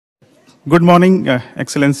Good morning,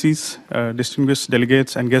 Excellencies, distinguished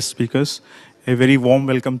delegates and guest speakers. A very warm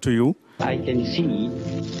welcome to you. I can see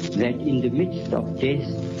that in the midst of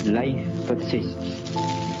death, life persists.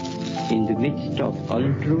 In the midst of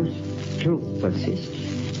untruth, truth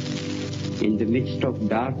persists. In the midst of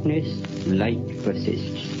darkness, light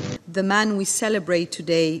persists. The man we celebrate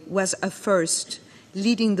today was a first,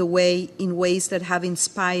 leading the way in ways that have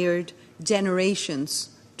inspired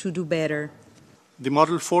generations to do better. The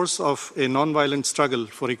model force of a nonviolent struggle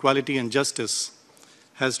for equality and justice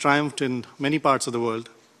has triumphed in many parts of the world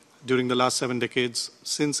during the last 7 decades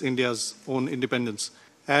since India's own independence.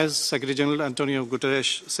 As Secretary General Antonio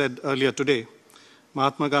Guterres said earlier today,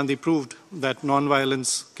 Mahatma Gandhi proved that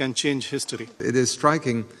nonviolence can change history. It is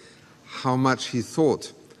striking how much he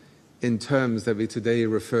thought in terms that we today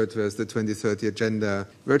refer to as the 2030 Agenda.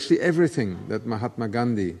 Virtually everything that Mahatma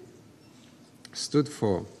Gandhi stood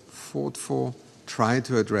for, fought for, tried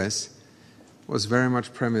to address was very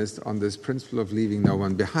much premised on this principle of leaving no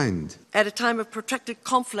one behind. At a time of protracted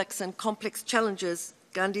conflicts and complex challenges,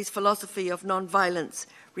 Gandhi's philosophy of non-violence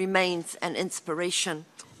remains an inspiration.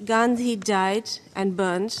 Gandhi died and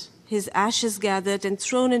burned, his ashes gathered and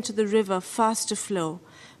thrown into the river fast to flow,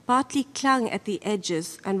 partly clung at the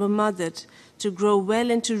edges and were mothered to grow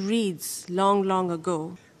well into reeds long, long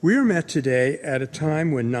ago. We are met today at a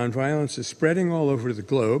time when nonviolence is spreading all over the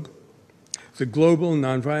globe. The Global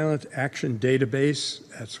Nonviolent Action Database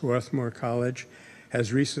at Swarthmore College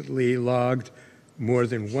has recently logged more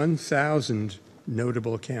than 1,000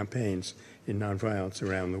 notable campaigns in nonviolence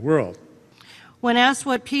around the world. When asked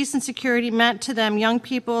what peace and security meant to them, young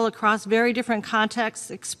people across very different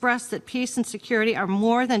contexts expressed that peace and security are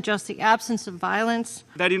more than just the absence of violence.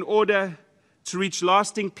 That in order to reach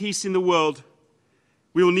lasting peace in the world,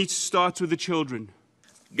 we will need to start with the children.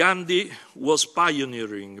 Gandhi was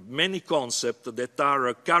pioneering many concepts that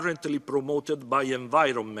are currently promoted by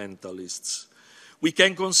environmentalists. We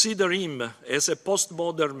can consider him as a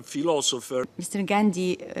postmodern philosopher. Mr.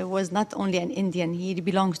 Gandhi was not only an Indian, he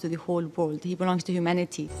belongs to the whole world, he belongs to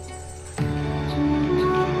humanity.